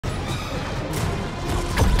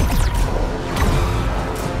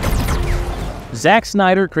Zack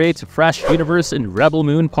Snyder creates a fresh universe in Rebel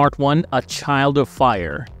Moon Part 1, A Child of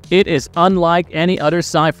Fire. It is unlike any other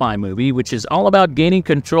sci-fi movie, which is all about gaining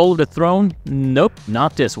control of the throne. Nope,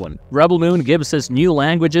 not this one. Rebel Moon gives us new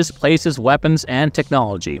languages, places, weapons, and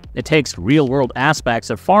technology. It takes real-world aspects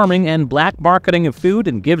of farming and black marketing of food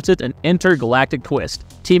and gives it an intergalactic twist.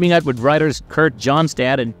 Teaming up with writers Kurt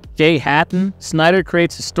Johnstad and Jay Hatton, Snyder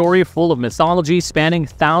creates a story full of mythology spanning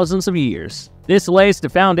thousands of years. This lays the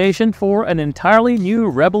foundation for an entirely new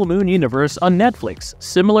Rebel Moon universe on Netflix.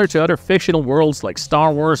 Similar to other fictional worlds like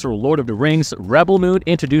Star Wars or Lord of the Rings, Rebel Moon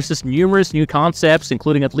introduces numerous new concepts,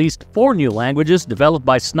 including at least 4 new languages developed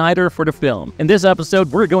by Snyder for the film. In this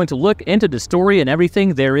episode, we're going to look into the story and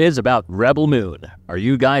everything there is about Rebel Moon. Are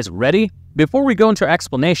you guys ready? Before we go into our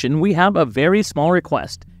explanation, we have a very small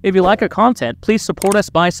request. If you like our content, please support us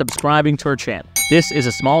by subscribing to our channel. This is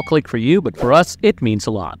a small click for you, but for us, it means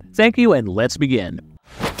a lot. Thank you, and let's begin.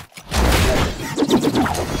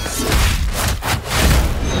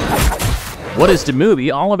 What is the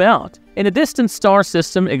movie all about? In a distant star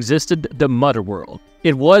system existed the Mother World.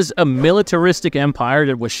 It was a militaristic empire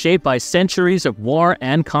that was shaped by centuries of war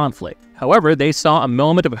and conflict. However, they saw a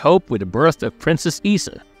moment of hope with the birth of Princess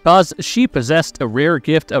Issa, because she possessed a rare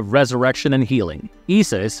gift of resurrection and healing.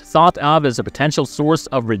 Issa is thought of as a potential source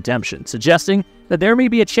of redemption, suggesting that there may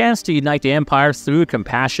be a chance to unite the Empire through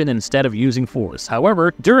compassion instead of using force.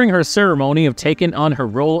 However, during her ceremony of taking on her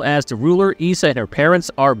role as the ruler, Issa and her parents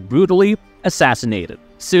are brutally assassinated.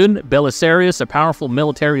 Soon, Belisarius, a powerful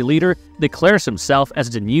military leader, declares himself as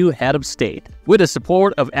the new head of state. With the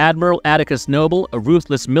support of Admiral Atticus Noble, a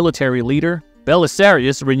ruthless military leader,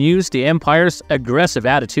 Belisarius renews the Empire's aggressive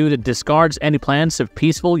attitude and discards any plans of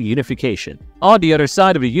peaceful unification. On the other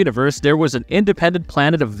side of the universe, there was an independent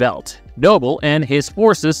planet of Velt. Noble and his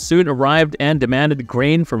forces soon arrived and demanded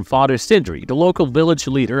grain from Father Sindri, the local village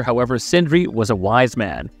leader. However, Sindri was a wise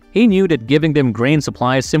man. He knew that giving them grain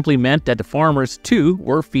supplies simply meant that the farmers, too,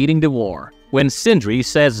 were feeding the war. When Sindri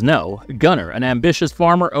says no, Gunnar, an ambitious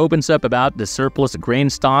farmer, opens up about the surplus grain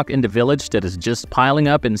stock in the village that is just piling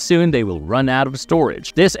up, and soon they will run out of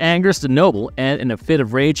storage. This angers the noble, and in a fit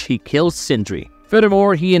of rage, he kills Sindri.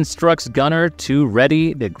 Furthermore, he instructs Gunnar to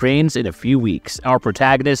ready the grains in a few weeks. Our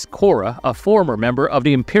protagonist, Cora, a former member of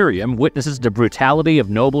the Imperium, witnesses the brutality of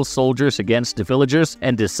noble soldiers against the villagers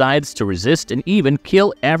and decides to resist and even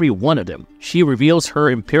kill every one of them. She reveals her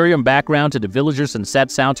Imperium background to the villagers and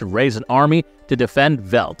sets out to raise an army to defend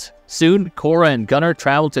Velt. Soon, Cora and Gunnar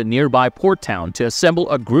travel to a nearby port town to assemble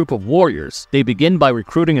a group of warriors. They begin by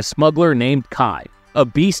recruiting a smuggler named Kai, a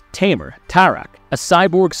beast tamer, Tarak, a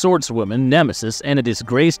cyborg swordswoman, Nemesis, and a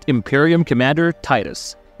disgraced Imperium commander,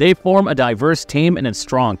 Titus. They form a diverse team and a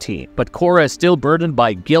strong team, but Cora is still burdened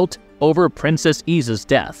by guilt over Princess Issa's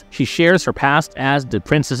death. She shares her past as the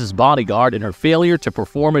princess's bodyguard and her failure to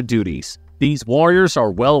perform her duties. These warriors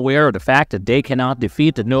are well aware of the fact that they cannot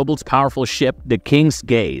defeat the noble's powerful ship, the King's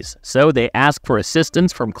Gaze, so they ask for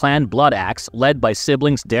assistance from Clan Bloodaxe, led by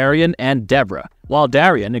siblings Darian and Devra. While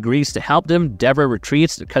Darian agrees to help them, Devra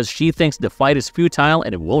retreats because she thinks the fight is futile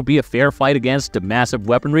and it won't be a fair fight against the massive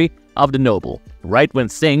weaponry of the noble. Right when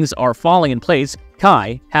things are falling in place,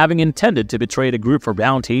 Kai, having intended to betray the group for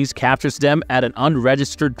bounties, captures them at an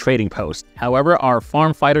unregistered trading post. However, our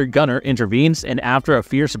farm fighter Gunnar intervenes, and after a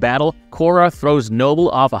fierce battle, Cora throws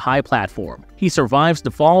Noble off a high platform. He survives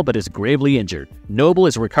the fall but is gravely injured. Noble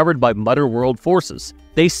is recovered by Mother World forces.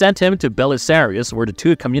 They sent him to Belisarius, where the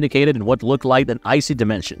two communicated in what looked like an icy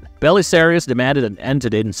dimension. Belisarius demanded an end to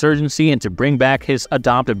the insurgency and to bring back his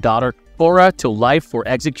adoptive daughter, Cora, to life for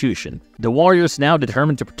execution. The warriors, now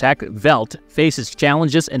determined to protect Velt, faces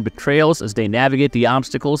challenges and betrayals as they navigate the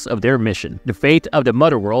obstacles of their mission. The fate of the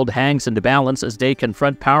Mother World hangs in the balance as they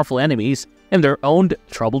confront powerful enemies and their own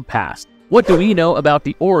troubled past. What do we know about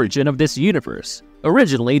the origin of this universe?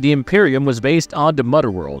 Originally, the Imperium was based on the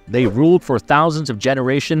Mother World. They ruled for thousands of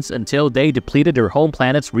generations until they depleted their home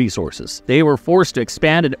planet's resources. They were forced to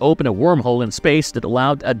expand and open a wormhole in space that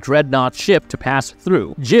allowed a dreadnought ship to pass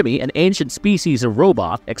through. Jimmy, an ancient species of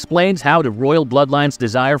robot, explains how the royal bloodline's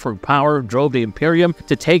desire for power drove the Imperium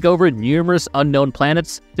to take over numerous unknown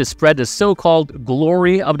planets to spread the so-called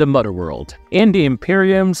glory of the Mother World. In the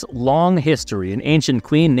Imperium's long history, an ancient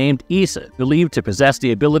queen named Issa, believed to possess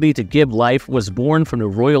the ability to give life, was born from the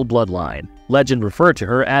royal bloodline. Legend referred to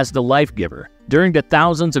her as the Life Giver. During the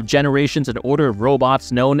thousands of generations, an order of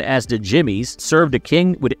robots known as the Jimmies served the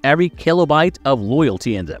king with every kilobyte of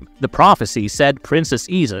loyalty in them. The prophecy said Princess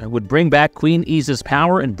Issa would bring back Queen Issa's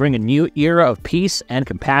power and bring a new era of peace and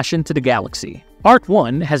compassion to the galaxy. Part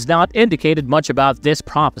 1 has not indicated much about this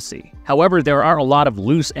prophecy. However, there are a lot of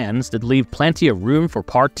loose ends that leave plenty of room for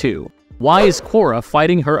Part 2. Why is Korra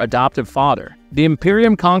fighting her adoptive father? The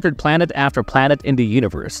Imperium conquered planet after planet in the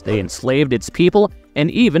universe. They enslaved its people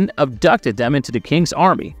and even abducted them into the king's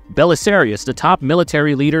army. Belisarius, the top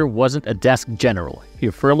military leader, wasn't a desk general.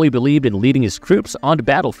 He firmly believed in leading his troops on the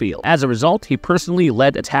battlefield. As a result, he personally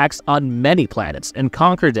led attacks on many planets and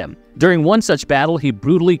conquered them. During one such battle, he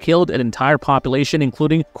brutally killed an entire population,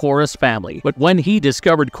 including Korra's family. But when he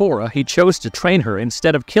discovered Korra, he chose to train her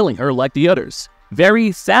instead of killing her like the others. Very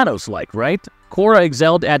Thanos-like, right? Korra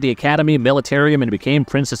excelled at the Academy Militarium and became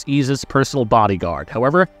Princess Ysa's personal bodyguard.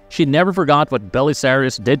 However, she never forgot what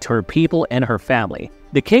Belisarius did to her people and her family.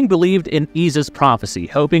 The king believed in Ysa's prophecy,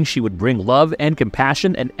 hoping she would bring love and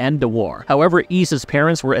compassion and end the war. However, Ysa's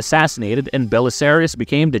parents were assassinated and Belisarius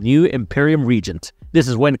became the new Imperium regent. This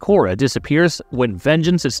is when Korra disappears, when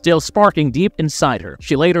vengeance is still sparking deep inside her.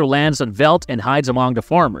 She later lands on Velt and hides among the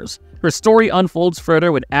farmers. Her story unfolds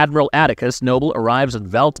further when Admiral Atticus Noble arrives on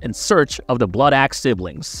Velt in search of the Blood Axe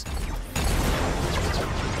siblings.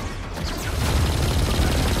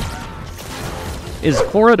 Is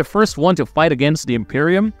Korra the first one to fight against the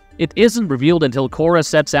Imperium? It isn't revealed until Korra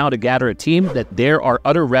sets out to gather a team that there are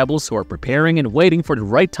other rebels who are preparing and waiting for the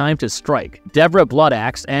right time to strike. Devra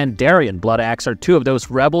Bloodaxe and Darien Bloodaxe are two of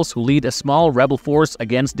those rebels who lead a small rebel force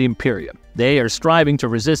against the Imperium. They are striving to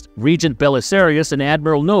resist Regent Belisarius and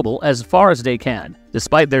Admiral Noble as far as they can.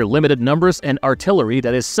 Despite their limited numbers and artillery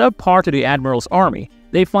that is subpar to the Admiral's army,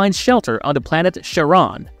 they find shelter on the planet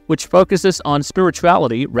Charon, which focuses on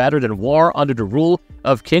spirituality rather than war under the rule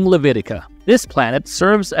of King Levitica. This planet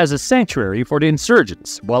serves as a sanctuary for the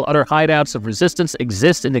insurgents. While other hideouts of resistance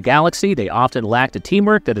exist in the galaxy, they often lack the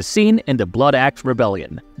teamwork that is seen in the Blood Axe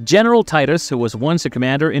Rebellion. General Titus, who was once a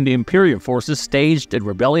commander in the Imperium forces, staged a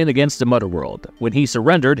rebellion against the Motherworld. When he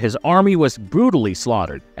surrendered, his army was brutally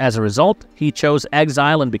slaughtered. As a result, he chose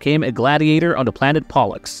exile and became a gladiator on the planet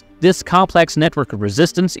Pollux. This complex network of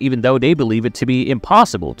resistance, even though they believe it to be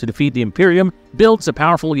impossible to defeat the Imperium, builds a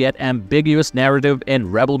powerful yet ambiguous narrative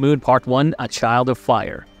in Rebel Moon Part 1, A Child of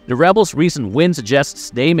Fire. The Rebels' recent win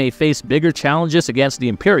suggests they may face bigger challenges against the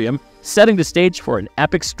Imperium, setting the stage for an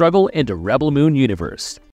epic struggle in the Rebel Moon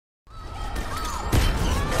universe.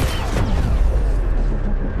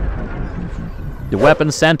 The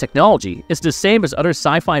weapons and technology is the same as other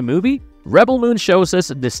sci-fi movie. Rebel Moon shows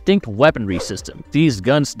us a distinct weaponry system. These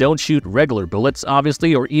guns don't shoot regular bullets,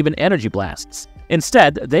 obviously, or even energy blasts.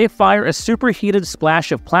 Instead, they fire a superheated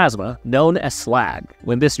splash of plasma known as slag.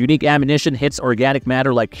 When this unique ammunition hits organic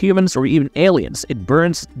matter like humans or even aliens, it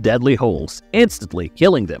burns deadly holes, instantly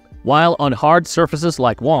killing them. While on hard surfaces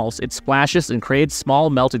like walls, it splashes and creates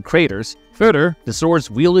small melted craters. Further, the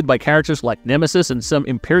swords wielded by characters like Nemesis and some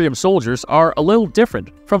Imperium soldiers are a little different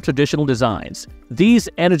from traditional designs. These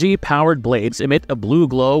energy-powered blades emit a blue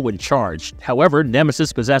glow when charged. However,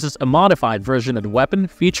 Nemesis possesses a modified version of the weapon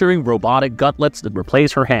featuring robotic gauntlets that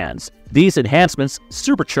replace her hands. These enhancements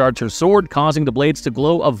supercharge her sword, causing the blades to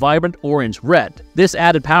glow a vibrant orange-red. This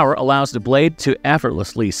added power allows the blade to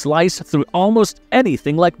effortlessly slice through almost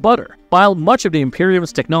anything like butter. While much of the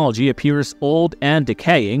Imperium's technology appears old and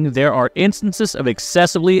decaying, there are instances of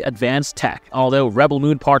excessively advanced tech. Although Rebel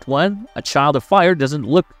Moon Part 1, A Child of Fire, doesn't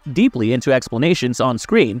look deeply into explanations on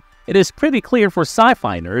screen, it is pretty clear for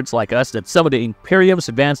sci-fi nerds like us that some of the Imperium's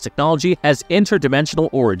advanced technology has interdimensional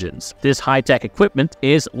origins. This high-tech equipment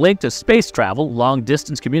is linked to space travel,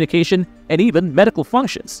 long-distance communication, and even medical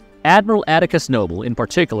functions. Admiral Atticus Noble, in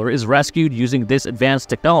particular, is rescued using this advanced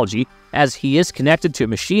technology as he is connected to a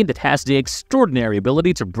machine that has the extraordinary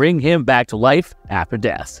ability to bring him back to life after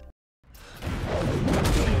death.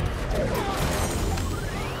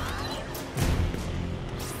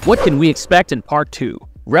 What can we expect in Part 2?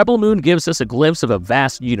 Rebel Moon gives us a glimpse of a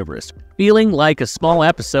vast universe. Feeling like a small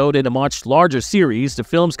episode in a much larger series, the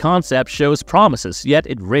film's concept shows promises, yet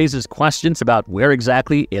it raises questions about where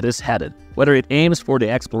exactly it is headed. Whether it aims for the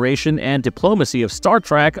exploration and diplomacy of Star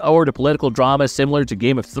Trek or the political drama similar to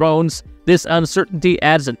Game of Thrones, this uncertainty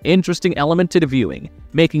adds an interesting element to the viewing,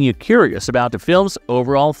 making you curious about the film's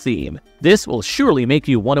overall theme. This will surely make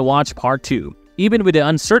you want to watch Part 2. Even with the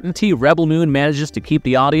uncertainty, Rebel Moon manages to keep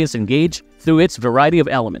the audience engaged through its variety of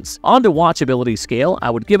elements. On the watchability scale, I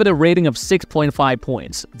would give it a rating of 6.5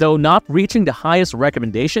 points. Though not reaching the highest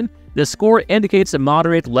recommendation, the score indicates a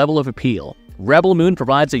moderate level of appeal. Rebel Moon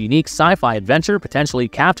provides a unique sci-fi adventure, potentially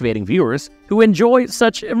captivating viewers who enjoy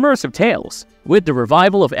such immersive tales. With the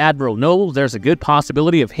revival of Admiral Noble, there's a good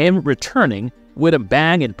possibility of him returning with a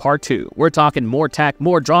bang in Part 2. We're talking more tech,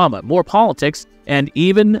 more drama, more politics, and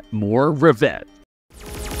even more revenge.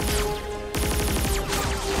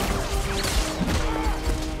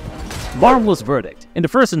 Marvelous verdict. In the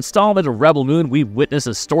first installment of Rebel Moon, we witness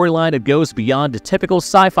a storyline that goes beyond the typical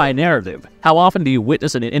sci-fi narrative. How often do you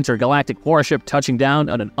witness an intergalactic warship touching down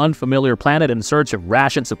on an unfamiliar planet in search of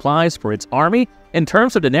ration supplies for its army? In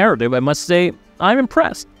terms of the narrative, I must say, I'm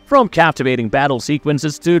impressed. From captivating battle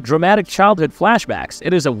sequences to dramatic childhood flashbacks,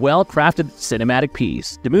 it is a well-crafted cinematic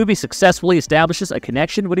piece. The movie successfully establishes a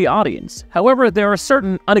connection with the audience. However, there are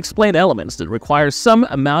certain unexplained elements that require some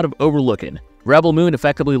amount of overlooking. Rebel Moon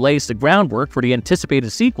effectively lays the groundwork for the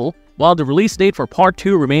anticipated sequel. While the release date for Part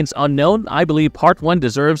 2 remains unknown, I believe Part 1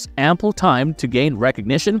 deserves ample time to gain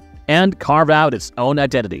recognition and carve out its own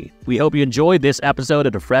identity. We hope you enjoyed this episode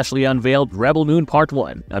of the freshly unveiled Rebel Moon Part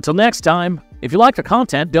 1. Until next time, if you like the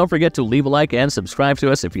content, don't forget to leave a like and subscribe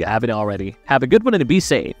to us if you haven't already. Have a good one and be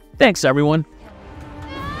safe. Thanks, everyone.